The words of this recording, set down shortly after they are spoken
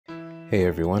Hey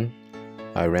everyone,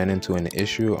 I ran into an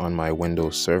issue on my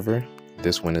Windows server.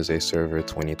 This one is a server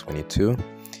 2022,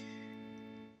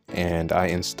 and I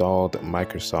installed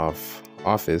Microsoft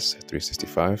Office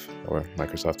 365 or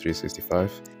Microsoft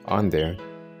 365 on there.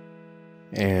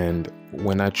 And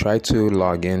when I tried to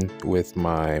log in with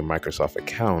my Microsoft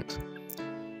account,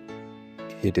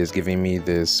 it is giving me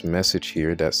this message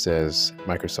here that says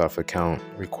Microsoft account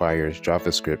requires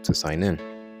JavaScript to sign in.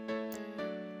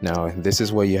 Now, this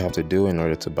is what you have to do in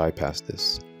order to bypass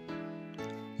this.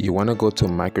 You want to go to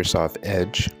Microsoft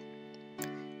Edge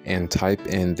and type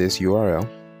in this URL,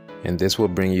 and this will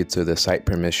bring you to the site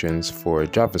permissions for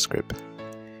JavaScript.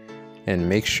 And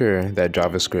make sure that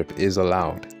JavaScript is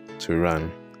allowed to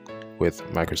run with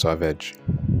Microsoft Edge.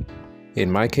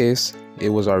 In my case, it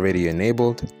was already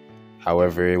enabled.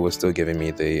 However, it was still giving me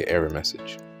the error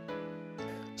message.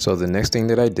 So the next thing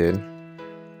that I did,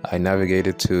 I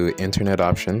navigated to Internet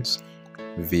Options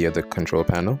via the control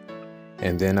panel,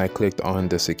 and then I clicked on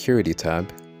the Security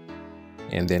tab,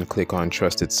 and then click on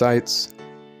Trusted Sites,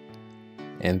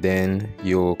 and then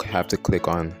you'll have to click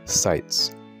on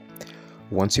Sites.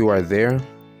 Once you are there,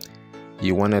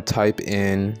 you want to type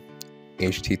in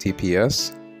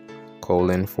https://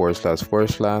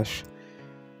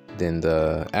 then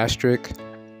the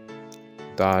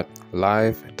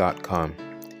 *live.com.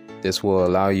 This will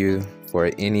allow you for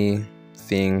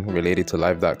anything related to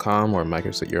live.com or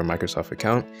your Microsoft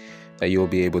account that you'll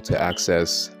be able to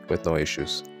access with no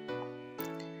issues.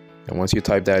 And once you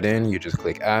type that in, you just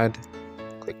click Add,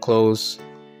 click Close,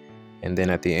 and then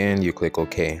at the end you click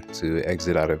OK to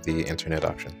exit out of the Internet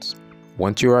Options.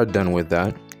 Once you are done with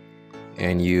that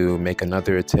and you make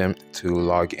another attempt to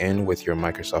log in with your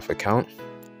Microsoft account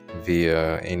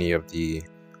via any of the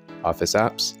Office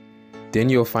apps, then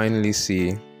you'll finally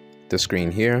see the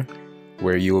screen here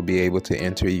where you will be able to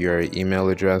enter your email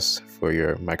address for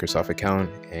your Microsoft account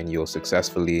and you'll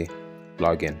successfully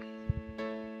log in.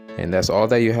 And that's all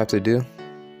that you have to do.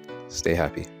 Stay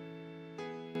happy.